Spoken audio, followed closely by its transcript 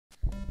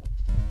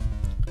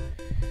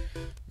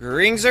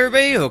Greetings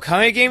everybody,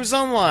 Okami Games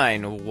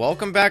Online!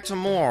 Welcome back to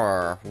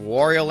more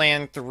Wario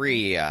Land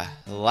 3.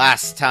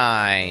 Last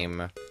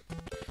time.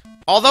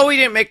 Although we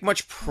didn't make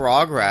much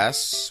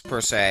progress,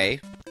 per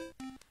se,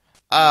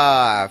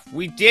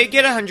 we did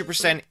get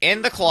 100%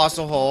 in the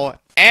Colossal Hole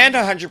and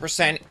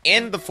 100%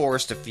 in the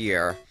Forest of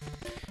Fear.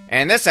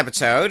 And in this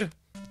episode,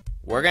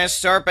 we're gonna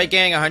start by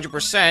getting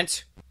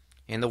 100%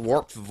 in the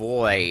Warped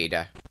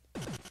Void.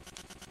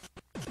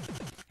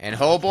 And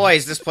oh boy,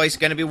 is this place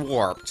gonna be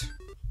warped.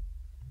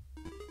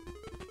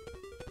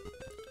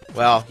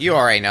 Well, you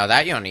already know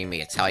that. You don't need me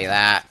to tell you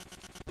that.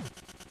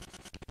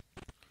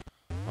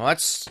 Well,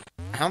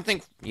 I don't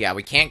think... Yeah,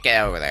 we can't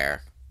get over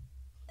there.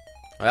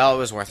 Well, it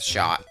was worth a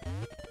shot.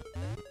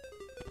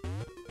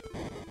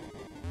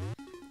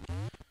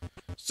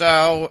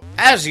 So,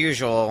 as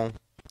usual,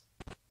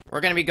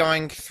 we're gonna be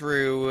going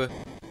through,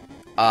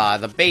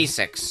 the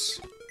basics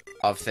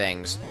of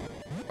things.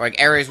 Like,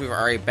 areas we've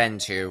already been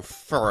to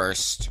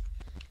first,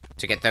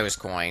 to get those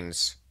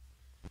coins.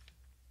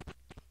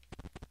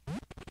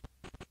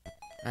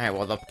 Alright,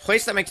 well, the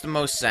place that makes the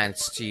most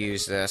sense to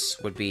use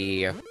this would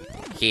be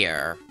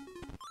here.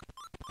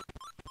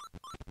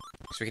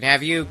 So we can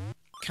have you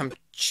come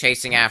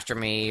chasing after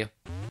me.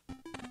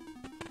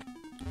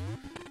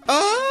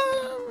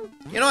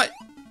 You know what?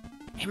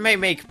 It may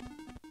make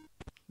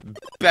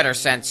better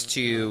sense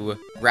to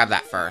grab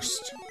that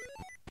first.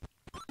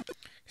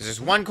 Because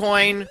there's one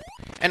coin,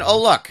 and oh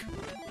look!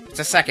 It's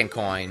a second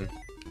coin.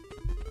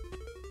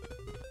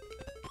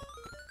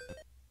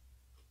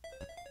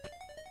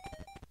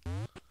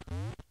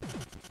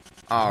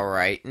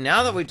 Alright,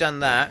 now that we've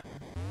done that,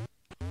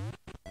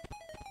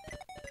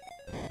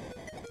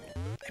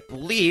 I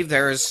believe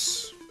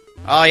there's...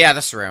 Oh yeah,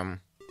 this room.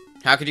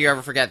 How could you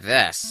ever forget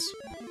this?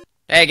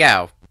 There you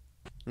go.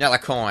 Another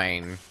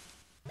coin.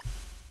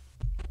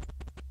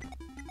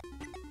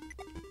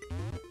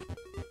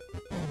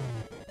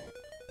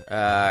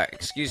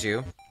 Excuse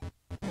you.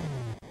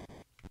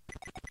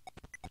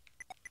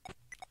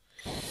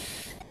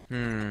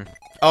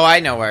 Oh, I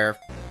know where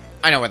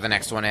the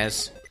next one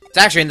is. It's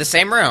actually in the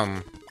same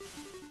room.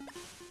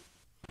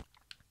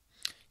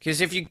 Because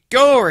if you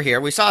go over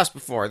here, we saw this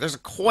before, there's a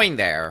coin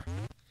there.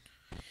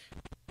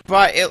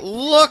 But it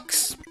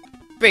looks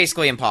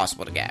basically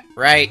impossible to get,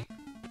 right?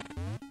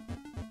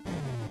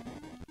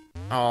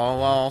 Oh,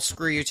 well,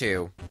 screw you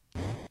too.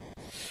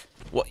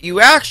 What you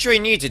actually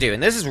need to do,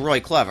 and this is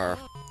really clever,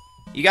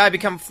 you gotta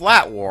become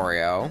Flat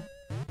Wario.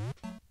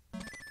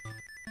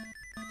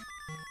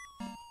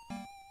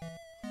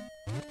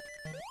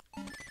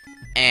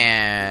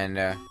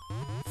 And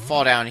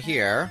fall down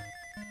here.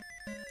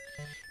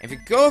 If you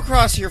go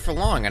across here for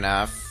long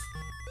enough,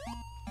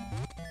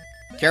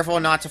 careful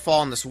not to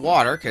fall in this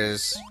water,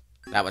 because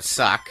that would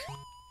suck.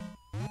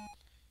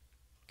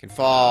 Can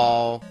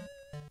fall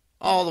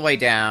all the way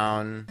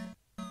down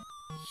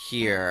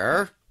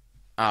here.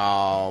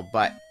 Oh,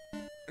 but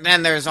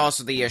then there's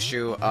also the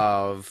issue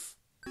of...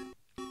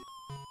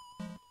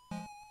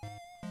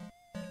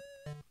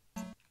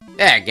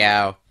 There you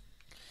go.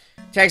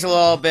 Takes a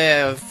little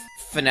bit of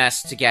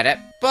finesse to get it,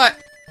 but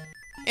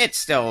it's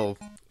still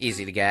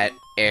easy to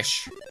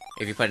get-ish,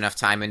 if you put enough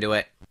time into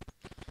it.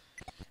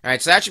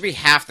 Alright, so that should be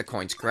half the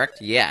coins,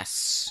 correct?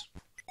 Yes.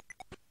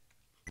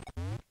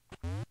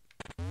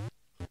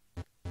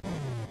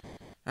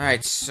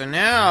 Alright, so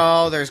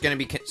now there's gonna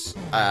be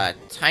a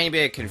tiny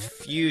bit of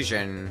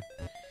confusion,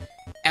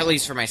 at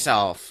least for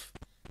myself.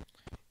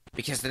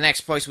 Because the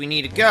next place we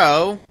need to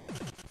go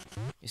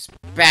is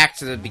back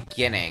to the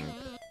beginning.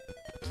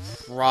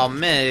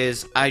 Problem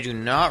is, I do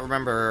not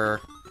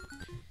remember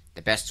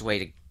the best way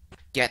to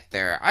get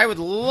there. I would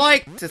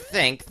like to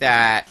think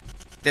that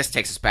this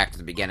takes us back to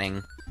the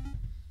beginning.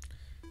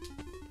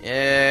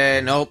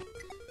 Nope.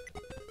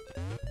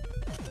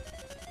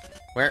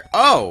 Where?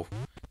 Oh!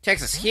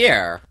 Takes us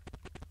here.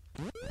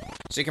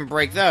 So you can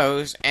break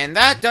those, and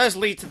that does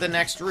lead to the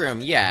next room,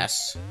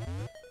 yes.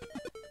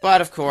 But,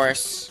 of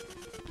course,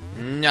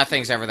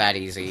 nothing's ever that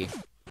easy.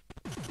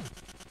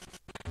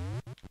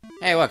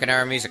 Hey, look,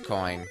 another music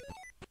coin.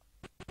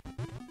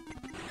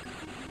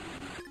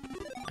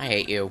 I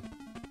hate you.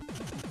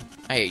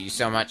 I hate you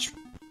so much.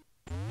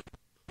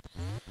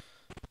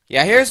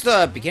 Yeah, here's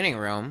the beginning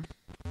room.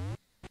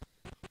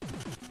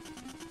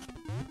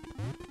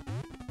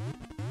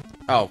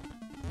 Oh.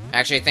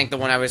 Actually, I think the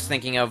one I was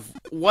thinking of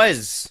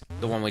was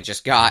the one we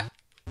just got.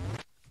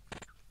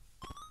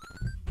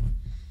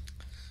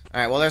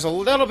 Alright, well, there's a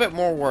little bit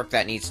more work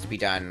that needs to be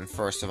done,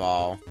 first of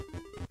all.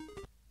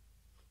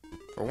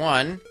 For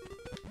one,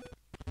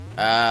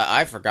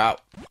 I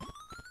forgot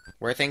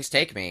where things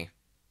take me.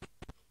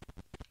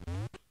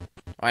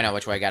 I know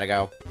which way I gotta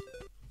go.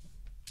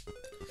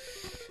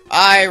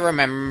 I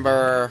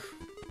remember.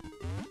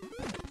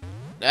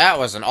 That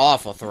was an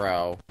awful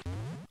throw.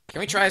 Can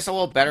we try this a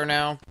little better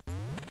now?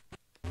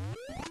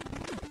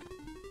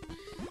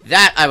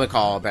 That I would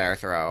call a better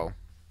throw.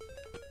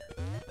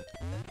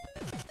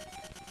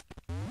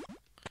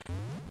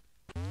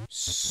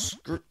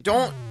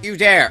 Don't you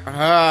dare!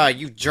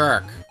 You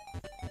jerk.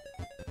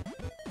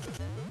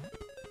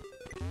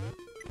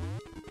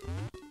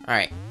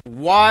 Alright,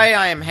 why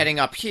I am heading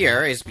up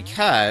here is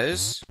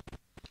because...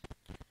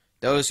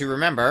 those who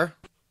remember...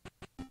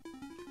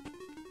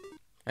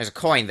 there's a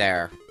coin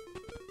there.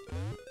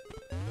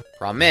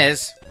 Problem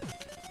is...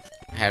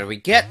 how do we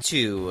get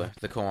to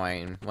the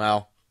coin?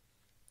 Well...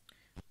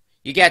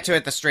 you get to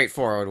it the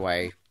straightforward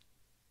way.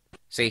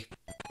 See?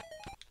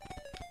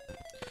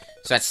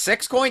 So that's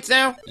 6 coins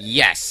now?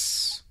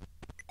 Yes!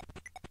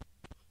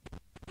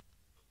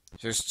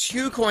 There's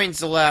 2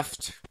 coins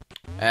left.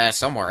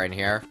 Somewhere in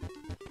here.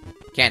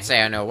 Can't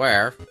say I know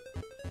where.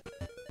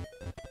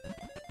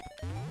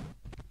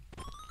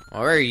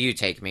 Well, where do you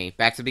take me?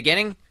 Back to the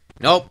beginning?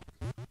 Nope.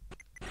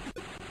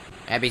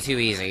 That'd be too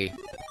easy.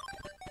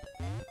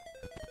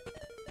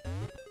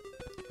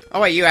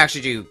 Oh wait, you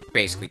actually do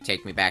basically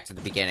take me back to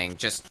the beginning.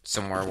 Just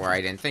somewhere where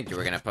I didn't think you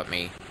were gonna put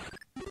me.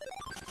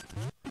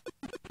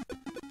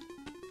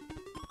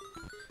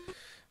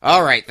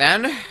 Alright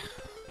then.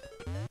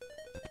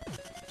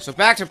 So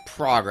back to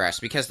progress,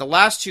 because the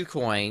last 2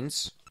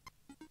 coins...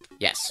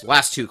 yes,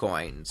 last 2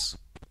 coins...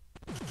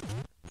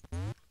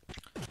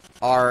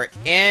 are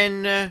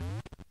in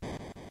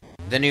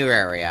the new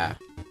area.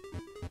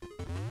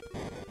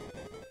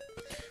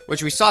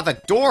 Which we saw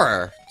the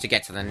door to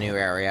get to the new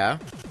area,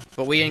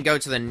 but we didn't go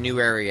to the new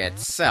area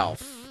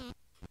itself.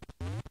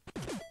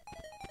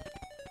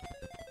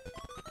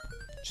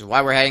 Which is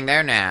why we're heading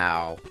there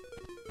now.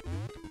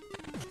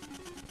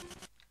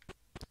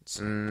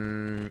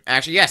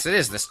 Actually, yes, it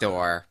is this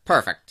door.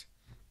 Perfect.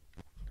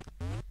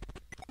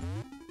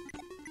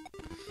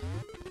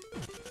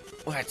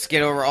 Let's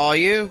get over all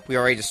you. We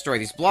already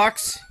destroyed these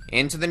blocks.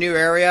 Into the new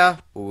area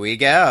we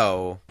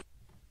go.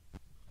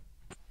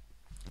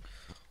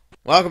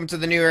 Welcome to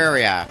the new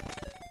area.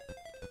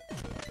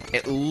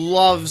 It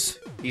loves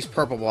these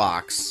purple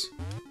blocks.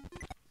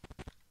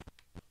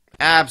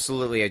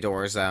 Absolutely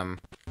adores them.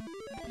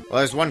 Well,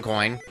 there's 1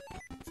 coin.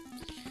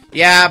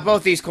 Yeah,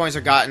 both these coins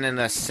are gotten in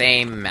the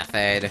same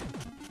method.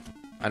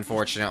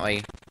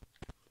 Unfortunately.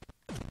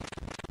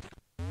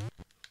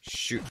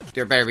 Shoot,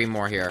 there better be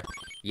more here.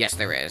 Yes,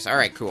 there is.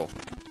 Alright, cool.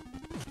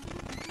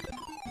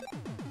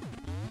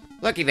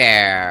 Looky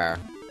there.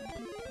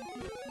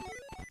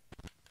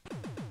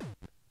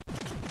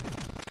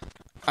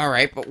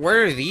 Alright, but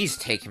where do these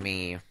take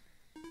me?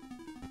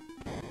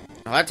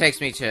 Well, that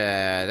takes me to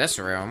this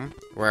room,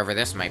 wherever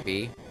this might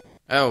be.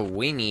 Oh,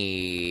 we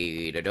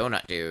need a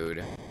donut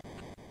dude.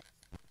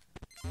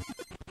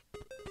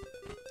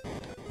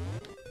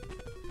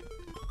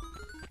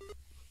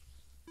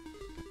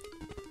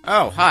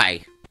 Oh,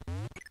 hi.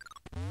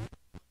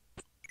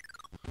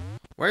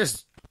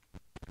 Where's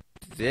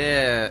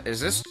the... is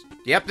this...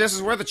 yep, this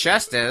is where the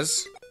chest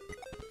is.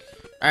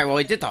 Alright, well,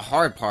 we did the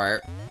hard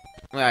part.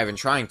 Well, I've been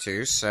trying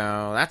to,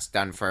 so that's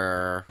done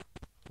for...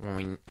 when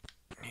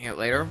we get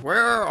later.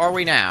 Where are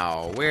we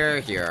now? We're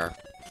here.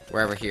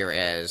 Wherever here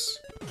is.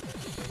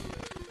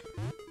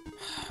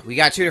 We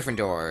got 2 different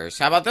doors.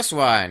 How about this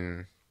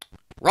one?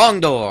 Wrong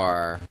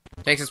door.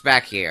 Takes us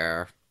back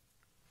here.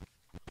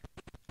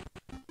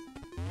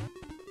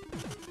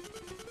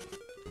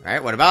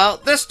 Alright, what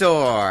about this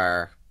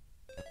door?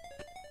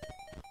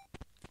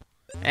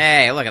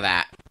 Hey, look at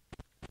that.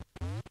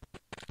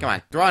 Come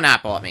on, throw an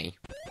apple at me.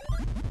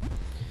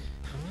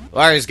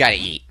 Wario's gotta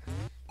eat.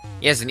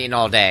 He hasn't eaten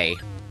all day.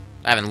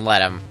 I haven't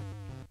let him.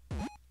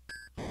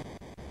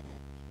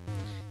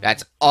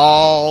 That's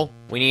all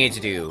we needed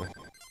to do.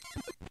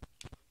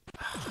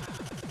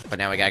 But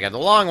now we gotta go the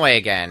long way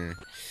again.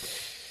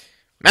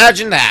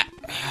 Imagine that.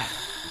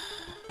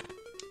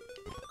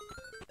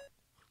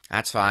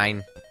 That's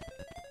fine.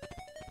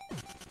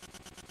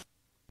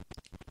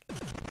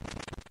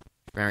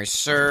 Memory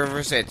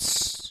serves,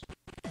 it's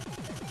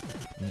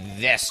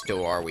this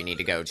door we need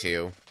to go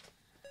to.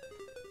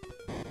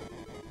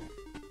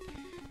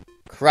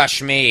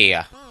 Crush me!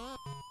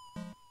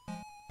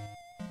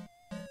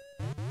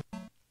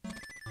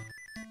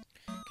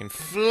 Can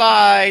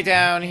fly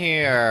down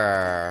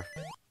here.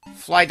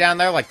 Fly down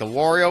there like the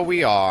Wario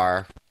we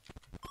are.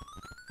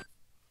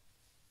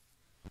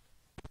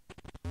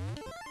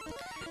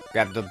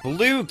 Grab the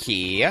blue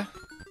key.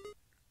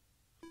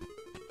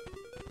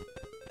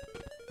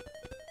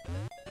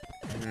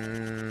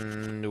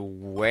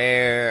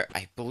 Where...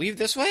 I believe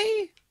this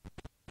way?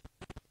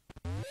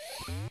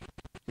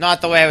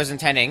 Not the way I was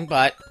intending,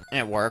 but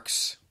it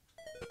works.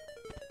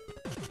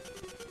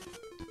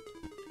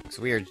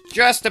 So we are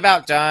just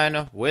about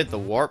done with the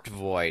Warped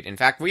Void. In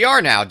fact, we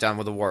are now done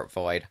with the Warped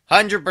Void.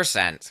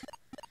 100%.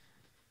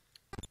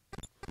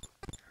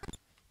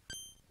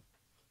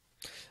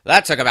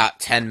 That took about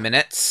 10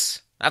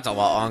 minutes. That's a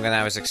lot longer than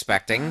I was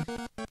expecting.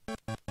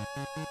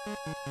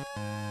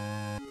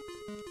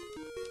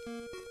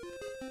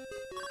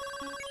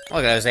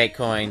 Look at those 8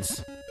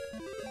 coins.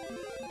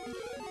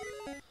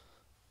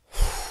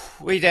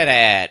 We did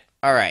it.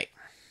 Alright.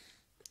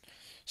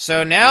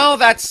 So now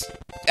that's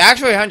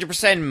actually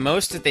 100%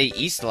 most of the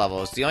East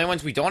levels. The only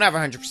ones we don't have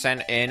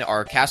 100% in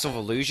are Castle of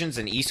Illusions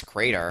and East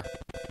Crater.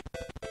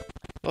 A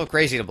little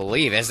crazy to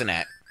believe, isn't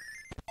it?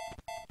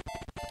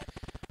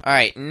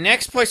 Alright,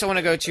 next place I want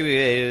to go to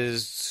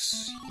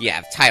is...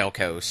 Yeah, Tidal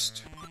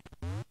Coast.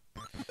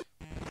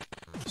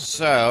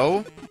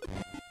 So,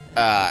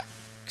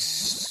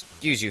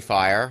 excuse you,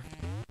 fire.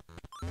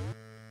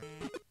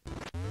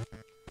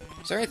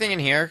 Is there anything in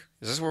here?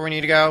 Is this where we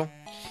need to go?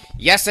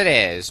 Yes, it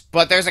is,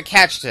 but there's a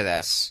catch to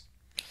this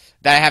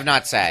that I have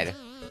not said.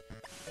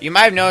 You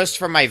might have noticed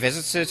from my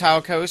visits to the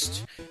Tidal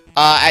Coast,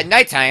 at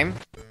nighttime,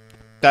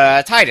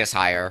 the tide is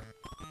higher.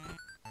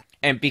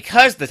 And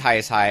because the tide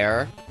is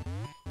higher,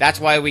 that's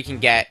why we can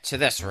get to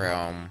this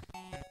room.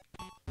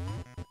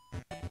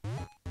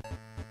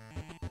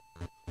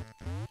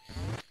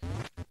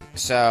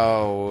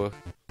 So,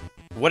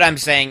 what I'm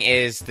saying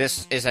is,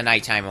 this is a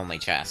nighttime-only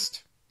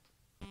chest.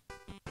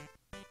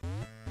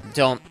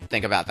 Don't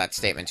think about that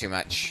statement too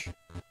much.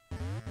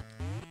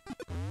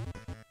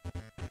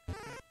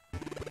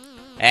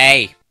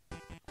 Hey!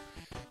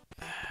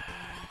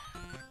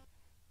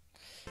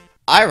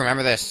 I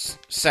remember this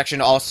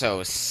section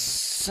also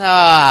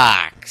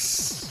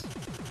sucks.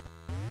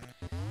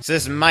 So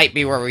this might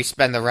be where we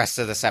spend the rest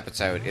of this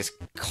episode, is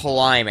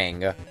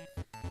climbing.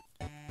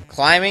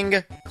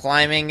 Climbing,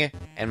 climbing,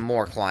 and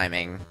more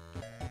climbing.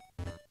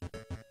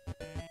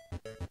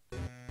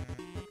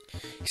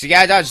 So you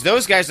gotta dodge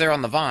those guys that are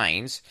on the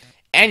vines,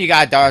 and you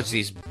gotta dodge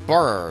these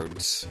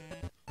birds.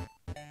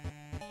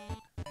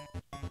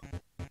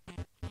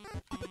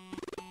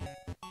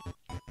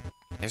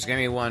 There's gonna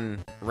be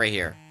one right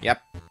here.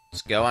 Yep.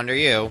 Let's go under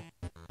you.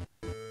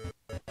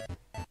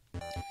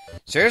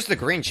 So here's the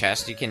green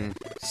chest. You can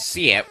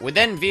see it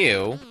within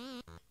view.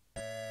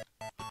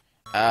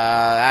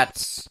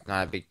 That's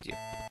not a big deal.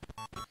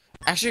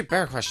 Actually,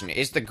 better question.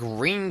 Is the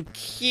green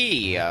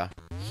key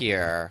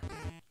here?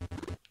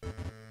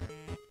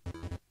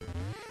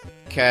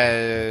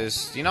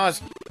 Because, you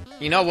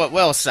know what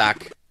will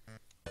suck?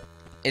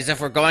 Is if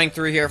we're going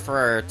through here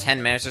for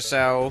 10 minutes or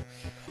so,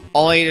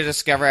 only to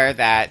discover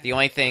that the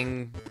only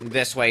thing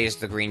this way is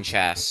the green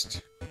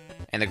chest,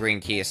 and the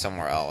green key is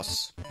somewhere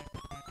else.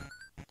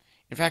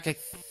 In fact,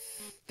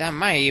 that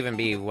might even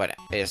be what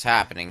is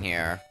happening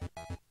here.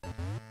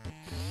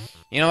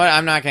 You know what?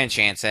 I'm not gonna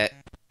chance it.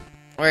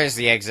 Where's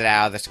the exit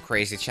out of this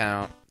crazy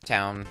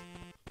town?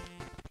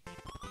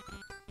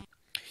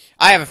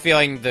 I have a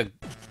feeling the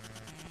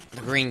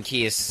green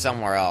key is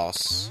somewhere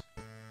else.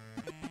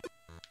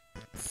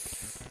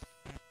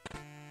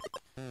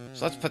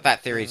 So let's put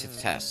that theory to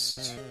the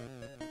test.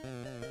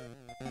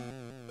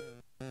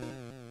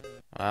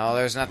 Well,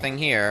 there's nothing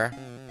here.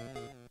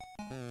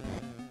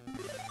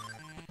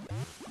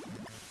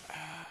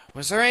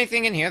 Was there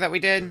anything in here that we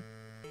did?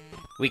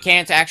 We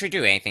can't actually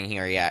do anything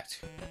here yet.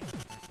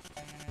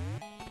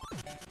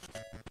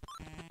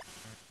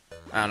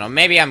 I don't know,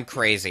 maybe I'm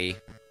crazy.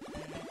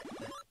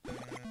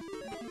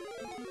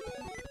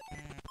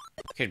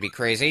 Could be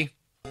crazy.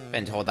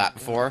 Been told that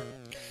before.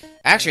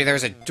 Actually,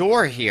 there's a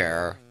door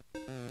here.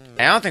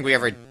 I don't think we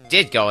ever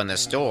did go in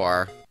this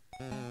door.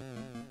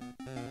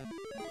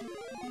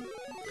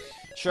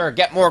 Sure,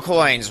 get more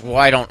coins,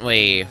 why don't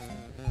we?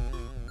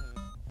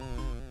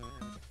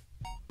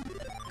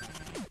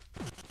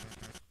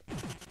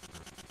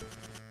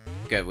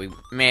 Good, we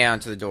made it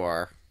onto the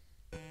door.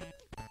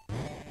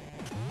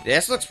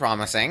 This looks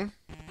promising.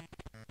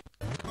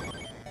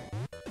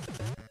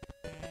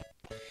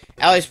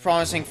 At least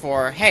promising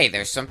for, hey,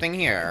 there's something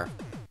here.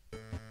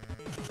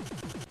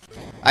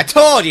 I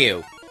told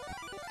you!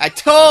 I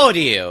told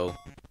you!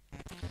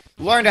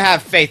 Learn to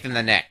have faith in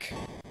the Nick.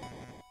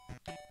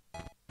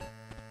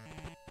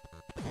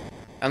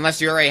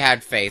 Unless you already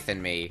had faith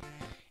in me.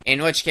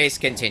 In which case,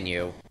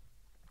 continue.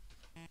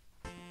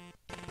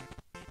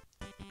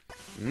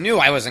 Knew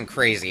I wasn't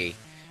crazy.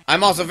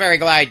 I'm also very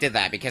glad I did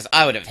that, because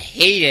I would have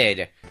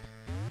hated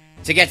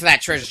to get to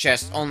that treasure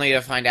chest only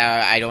to find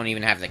out I don't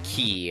even have the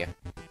key.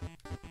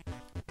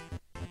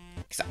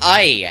 Because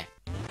I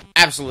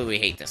absolutely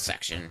hate this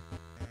section.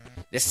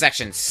 This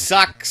section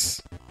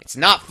sucks. It's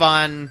not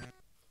fun.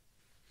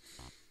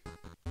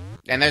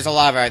 And there's a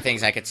lot of other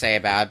things I could say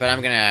about it, but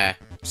I'm gonna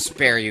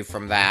spare you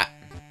from that.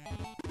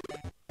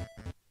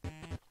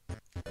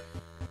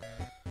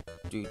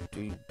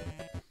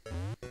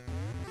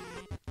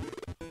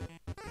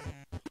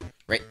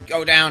 Right,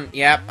 go down.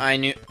 Yep, I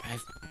knew. I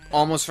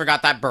almost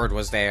forgot that bird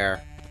was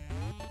there.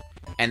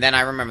 And then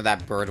I remember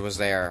that bird was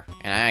there.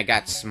 And I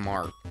got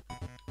smart.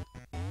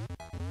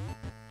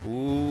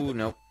 Ooh,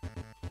 nope.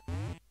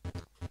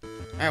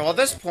 Alright, well at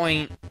this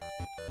point,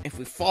 if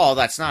we fall,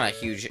 that's not a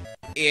huge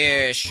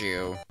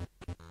issue.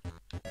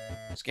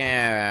 It's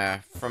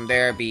gonna, from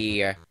there,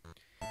 be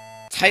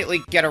tightly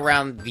get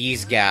around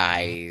these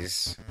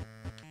guys.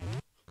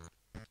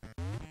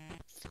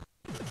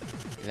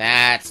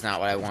 That's not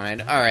what I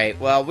wanted. Alright,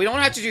 well, we don't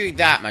have to do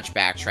that much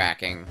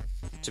backtracking,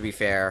 to be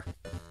fair.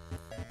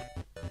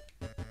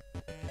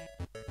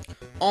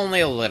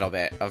 Only a little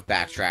bit of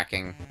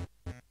backtracking.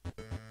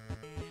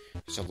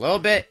 So a little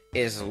bit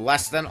is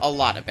less than a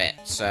lot of it,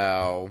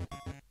 so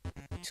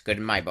it's good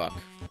in my book.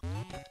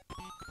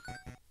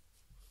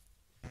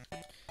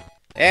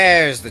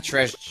 There's the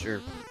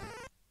treasure.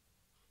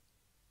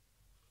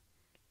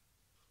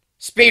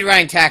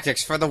 Speedrunning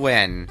tactics for the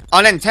win.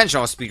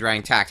 Unintentional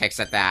speedrunning tactics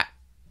at that.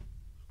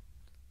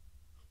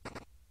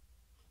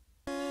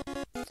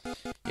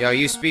 Yo,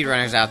 you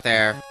speedrunners out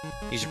there,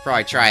 you should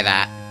probably try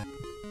that.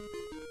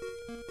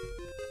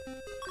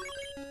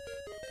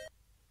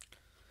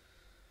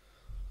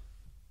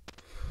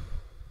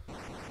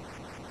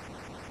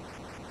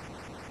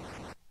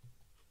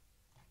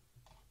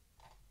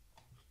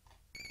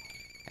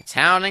 A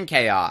town in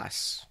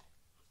chaos.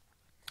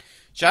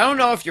 So I don't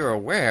know if you're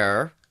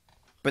aware,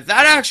 but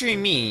that actually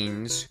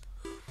means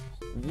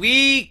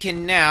we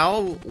can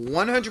now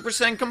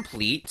 100%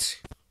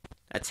 complete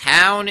a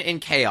town in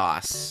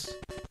chaos.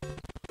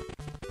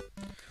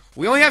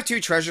 We only have 2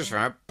 treasures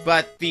from it,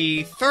 but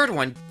the third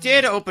one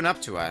did open up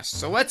to us.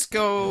 So let's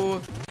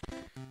go...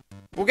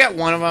 We'll get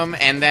one of them,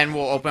 and then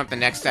we'll open up the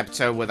next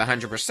episode with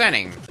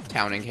 100%ing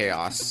Town in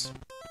Chaos.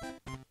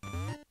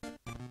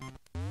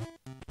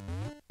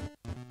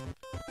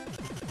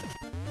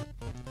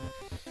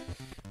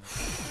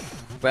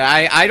 But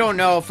I don't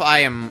know if I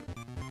am...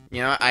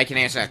 You know, I can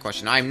answer that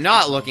question. I'm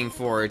not looking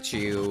forward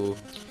to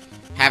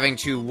having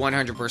to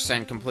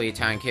 100% complete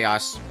Town in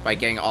Chaos by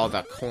getting all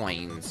the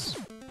coins.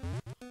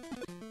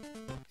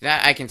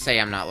 That I can say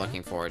I'm not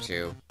looking forward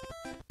to.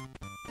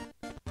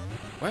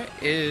 What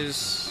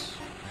is...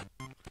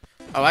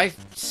 Oh, I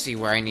see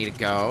where I need to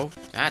go.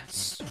 That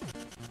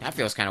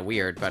feels kind of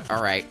weird, but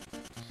alright.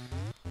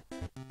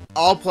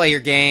 I'll play your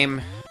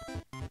game.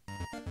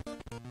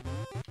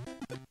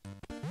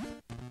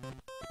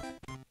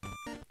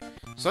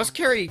 So let's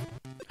carry...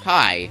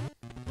 Hi.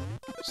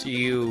 So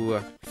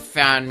you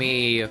found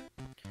me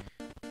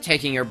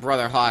taking your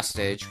brother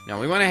hostage. No,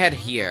 we want to head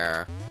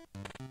here.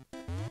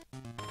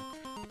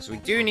 So we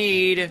do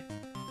need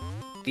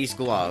these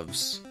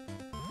gloves.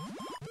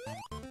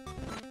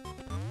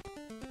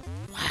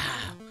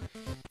 Wow.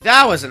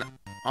 That was an...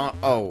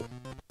 oh.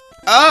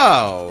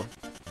 Oh!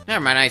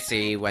 Never mind, I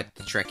see what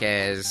the trick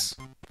is.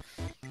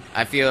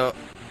 I feel...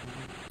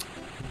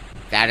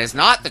 That is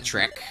not the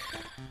trick.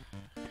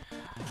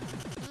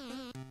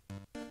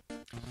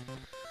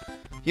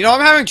 You know,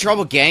 I'm having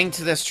trouble getting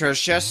to this treasure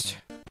chest.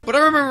 But I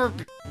remember,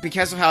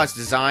 because of how it's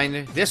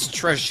designed, this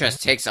treasure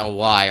chest takes a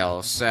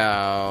while,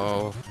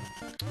 so...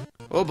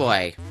 Oh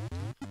boy.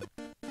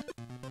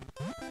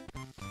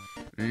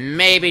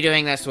 Maybe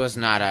doing this was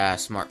not a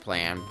smart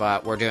plan,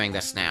 but we're doing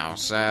this now,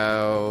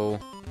 so...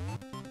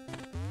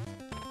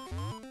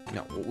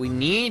 No, what we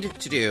need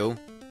to do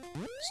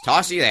is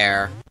toss you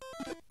there.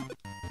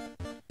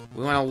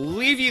 We want to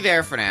leave you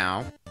there for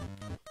now.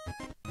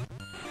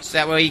 So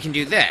that way you can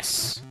do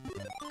this.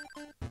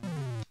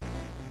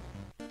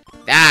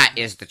 That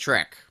is the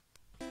trick.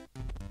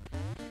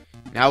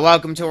 Now,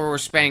 welcome to where we're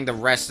spending the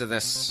rest of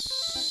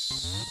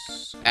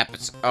this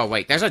episode. Oh,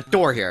 wait, there's a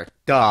door here.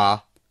 Duh.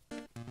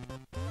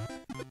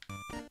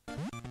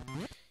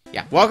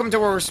 Yeah, welcome to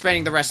where we're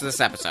spending the rest of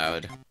this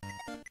episode.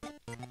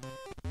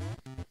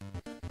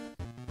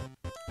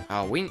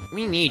 Oh, we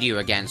need you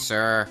again,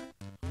 sir.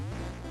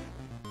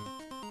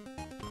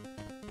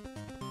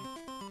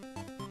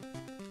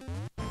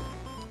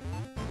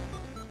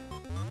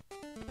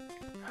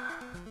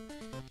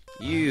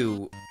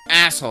 You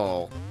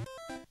asshole.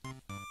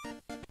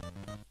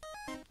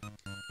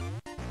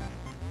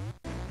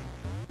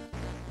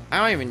 I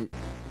don't even...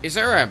 Is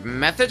there a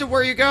method to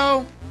where you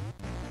go?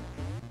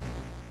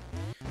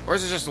 Or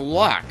is it just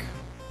luck?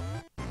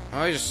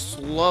 Oh, you're just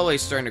slowly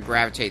starting to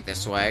gravitate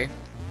this way.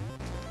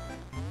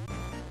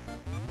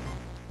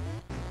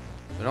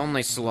 But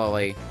only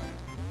slowly.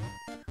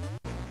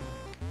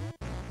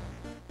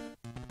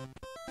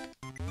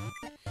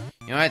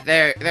 You know what?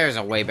 There's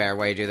a way better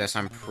way to do this,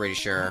 I'm pretty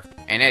sure.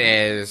 And it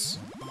is...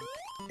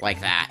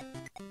 like that.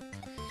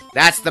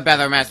 That's the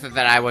better method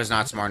that I was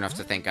not smart enough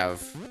to think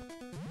of.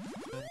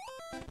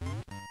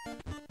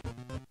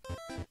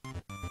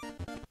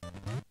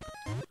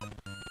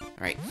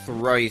 Alright,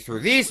 throw you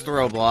through these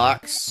throw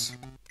blocks.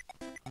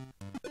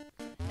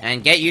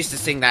 And get used to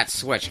seeing that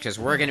switch, because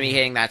we're going to be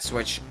hitting that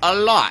switch a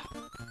lot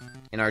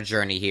in our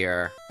journey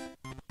here.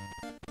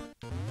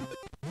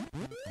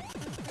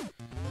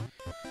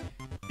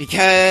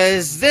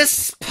 Because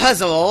this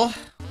puzzle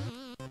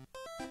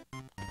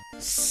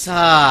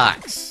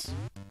sucks.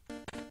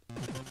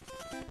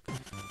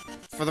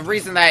 For the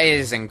reason that it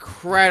is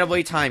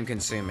incredibly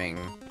time-consuming.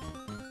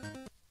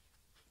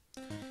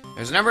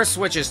 There's a number of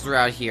switches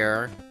throughout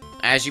here,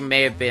 as you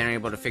may have been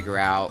able to figure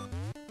out.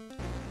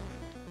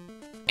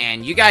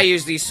 And you gotta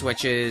use these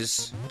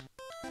switches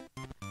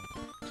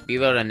to be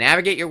able to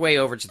navigate your way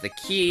over to the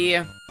key,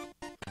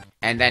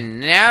 and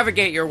then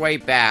navigate your way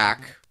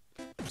back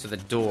to the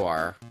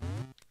door.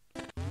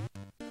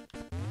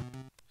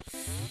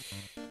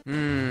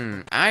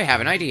 I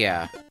have an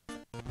idea.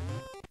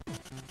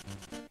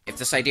 If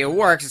this idea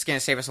works, it's gonna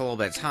save us a little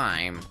bit of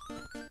time.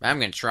 But I'm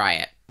gonna try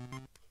it.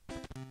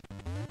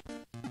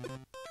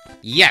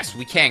 Yes,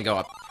 we can go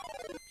up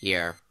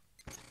here.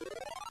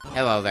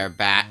 Hello there,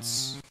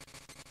 bats.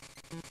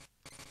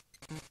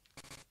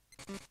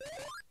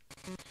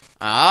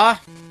 That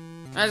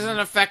doesn't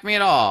affect me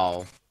at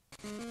all.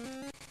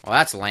 Well,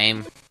 that's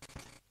lame.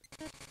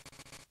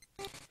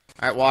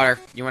 Alright, water.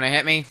 You wanna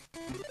hit me?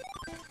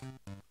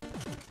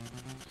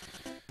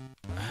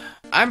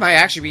 I might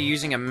actually be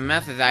using a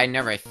method that I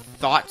never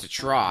thought to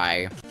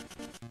try.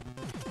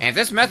 And if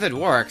this method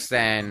works,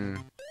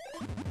 then...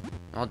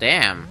 well,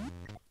 damn.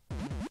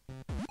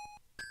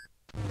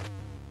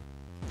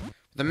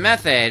 The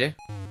method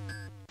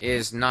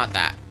is not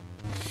that.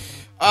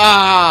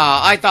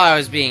 Ah, I thought I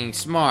was being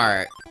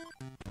smart.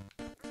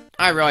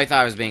 I really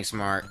thought I was being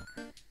smart.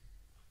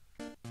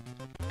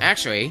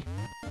 Actually,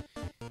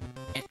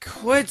 it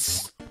could...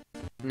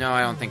 no,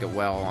 I don't think it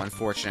will,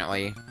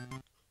 unfortunately.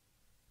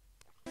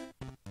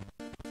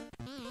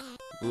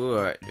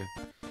 Good.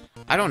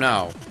 I don't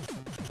know.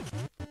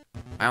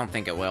 I don't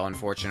think it will,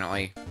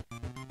 unfortunately.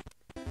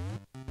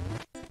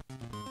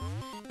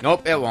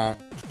 Nope, it won't.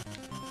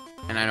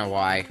 And I know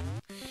why.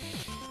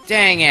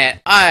 Dang it!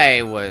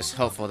 I was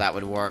hopeful that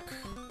would work.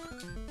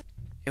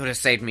 It would have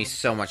saved me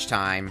so much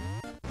time.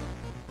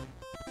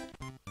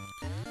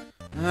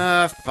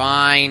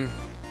 Fine.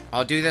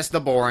 I'll do this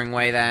the boring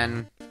way,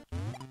 then.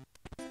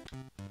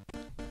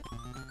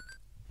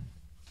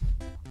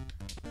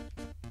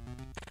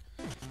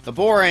 The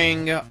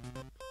boring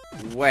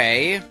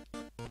way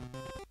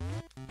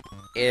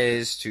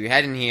is to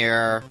head in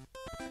here.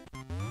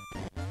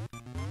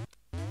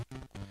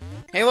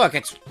 Hey, look,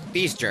 it's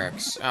these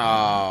jerks.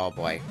 Oh,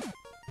 boy.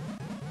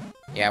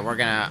 Yeah, we're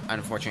gonna,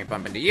 unfortunately,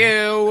 bump into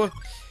you.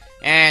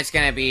 And it's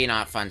gonna be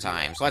not fun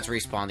times. Let's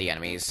respawn the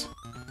enemies.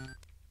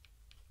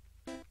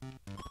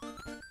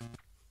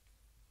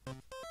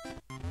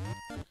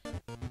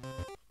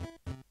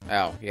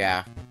 Oh,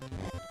 yeah.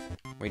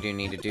 We do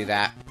need to do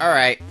that.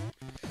 Alright.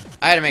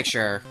 I had to make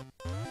sure.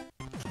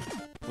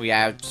 We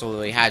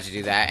absolutely had to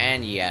do that,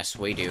 and yes,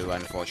 we do,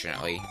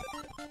 unfortunately.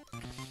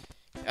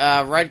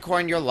 Red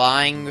coin, you're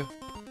lying.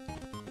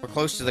 We're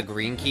close to the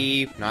green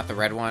key, not the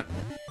red one.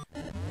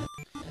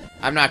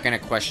 I'm not gonna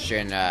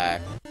question,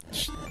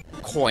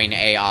 coin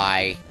AI.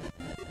 I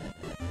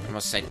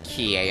almost said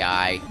key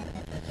AI.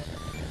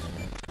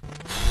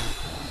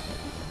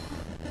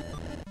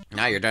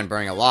 Now you're done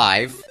burning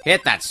alive.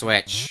 Hit that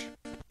switch.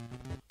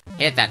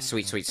 Hit that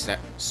sweet, sweet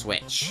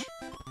switch.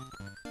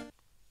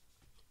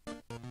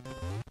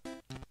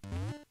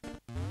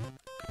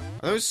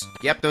 Are those...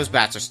 yep, those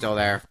bats are still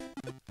there.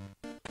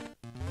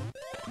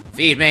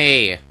 Feed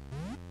me!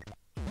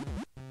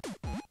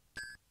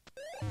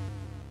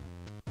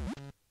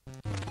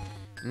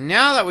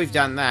 Now that we've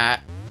done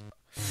that...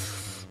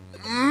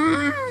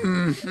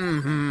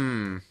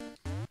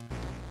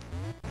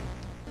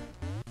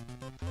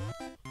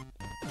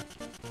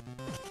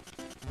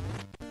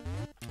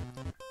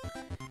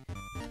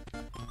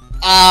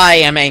 I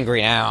am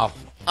angry now.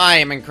 I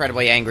am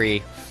incredibly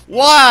angry.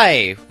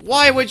 Why?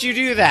 Why would you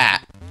do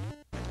that?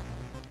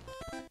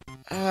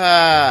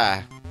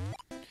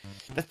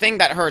 The thing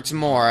that hurts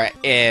more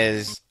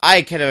is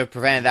I could have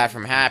prevented that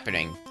from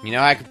happening. You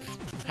know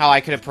how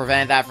I could have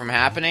prevented that from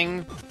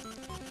happening?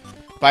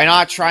 By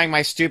not trying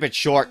my stupid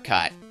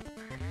shortcut.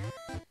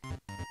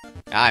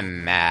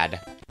 I'm mad.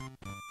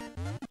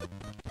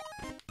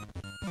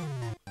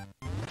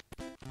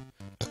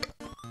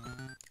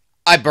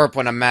 I burp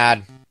when I'm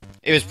mad.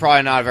 It was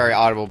probably not a very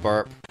audible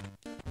burp.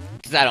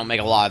 Because I don't make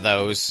a lot of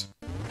those.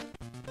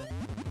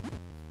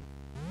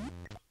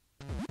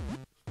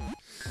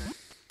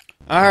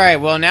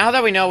 Alright, well, now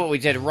that we know what we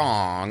did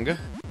wrong...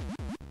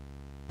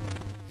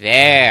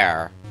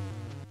 there.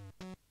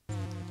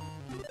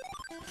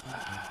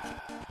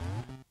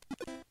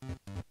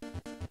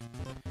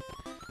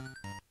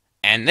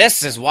 And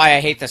this is why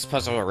I hate this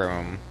puzzle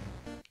room.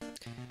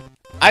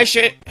 I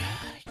should...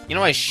 you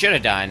know what I should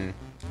have done?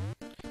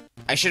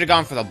 I should have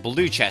gone for the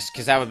blue chest,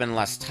 because that would have been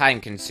less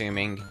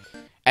time-consuming.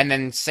 And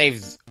then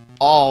saved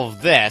all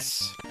of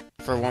this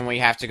for when we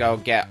have to go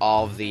get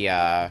all of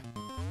the,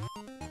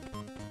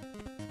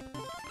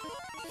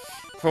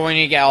 for when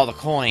you get all the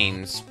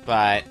coins,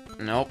 but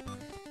nope.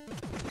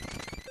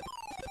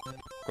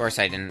 Of course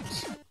I didn't.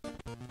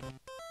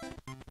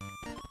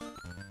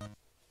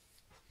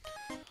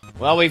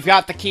 Well, we've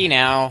got the key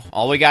now.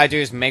 All we gotta do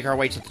is make our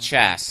way to the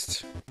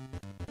chest.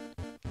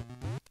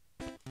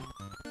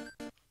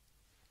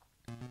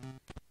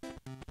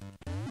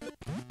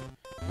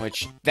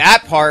 Which,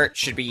 that part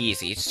should be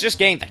easy. It's just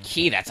getting the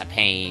key that's a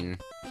pain.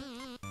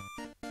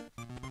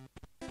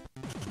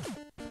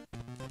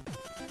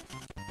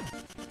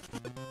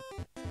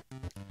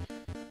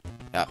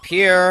 Up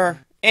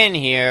here, in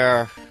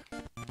here,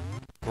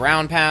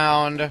 ground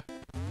pound.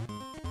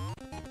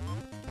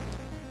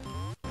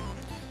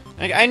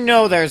 Like, I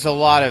know there's a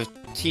lot of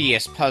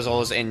tedious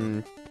puzzles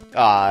in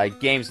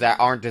games that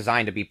aren't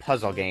designed to be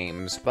puzzle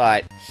games,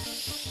 but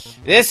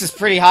this is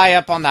pretty high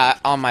up on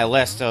my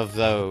list of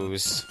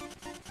those.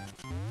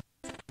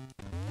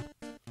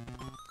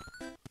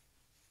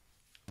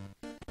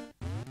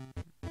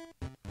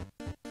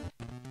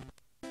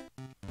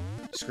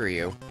 Screw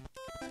you.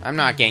 I'm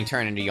not getting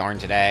turned into yarn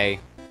today.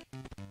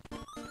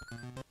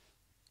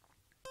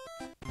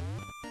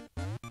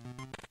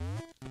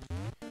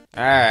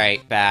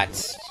 Alright,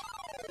 bats.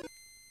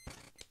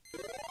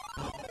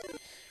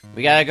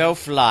 We gotta go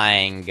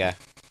flying.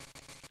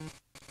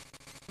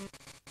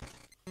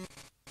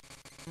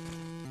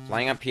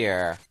 Flying up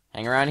here.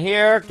 Hang around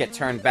here, get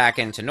turned back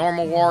into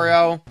normal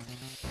Wario.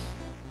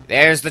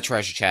 There's the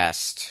treasure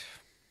chest.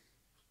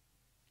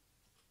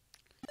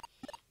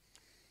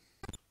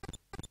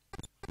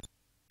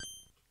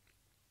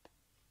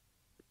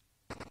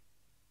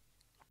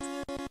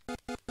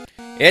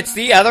 It's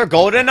the other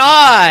golden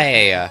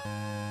eye!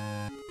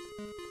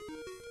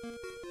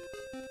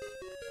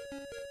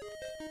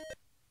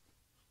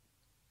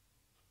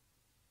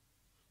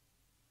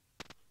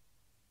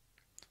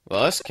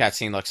 Well, this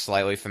cutscene looks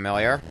slightly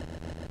familiar.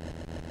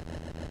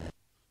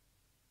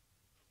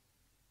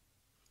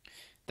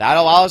 That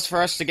allows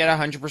for us to get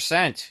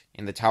 100%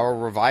 in the Tower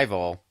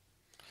Revival.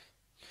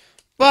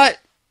 But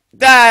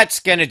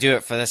that's gonna do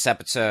it for this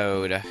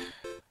episode.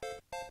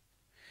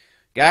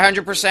 Got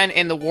 100%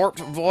 in the Warped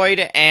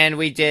Void, and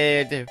we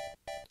did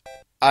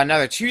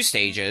another 2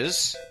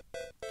 stages.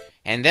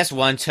 And this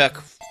one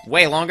took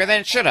way longer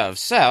than it should have.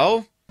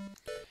 So,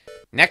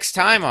 next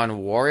time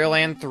on Wario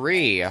Land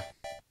 3,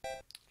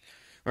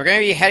 we're going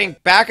to be heading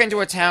back into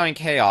a town in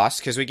Chaos,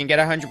 because we can get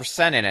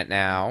 100% in it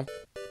now.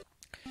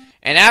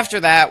 And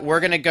after that, we're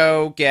going to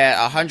go get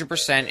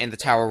 100% in the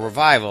Tower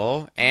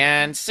Revival,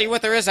 and see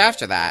what there is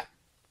after that.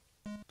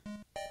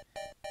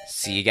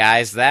 See you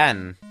guys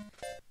then.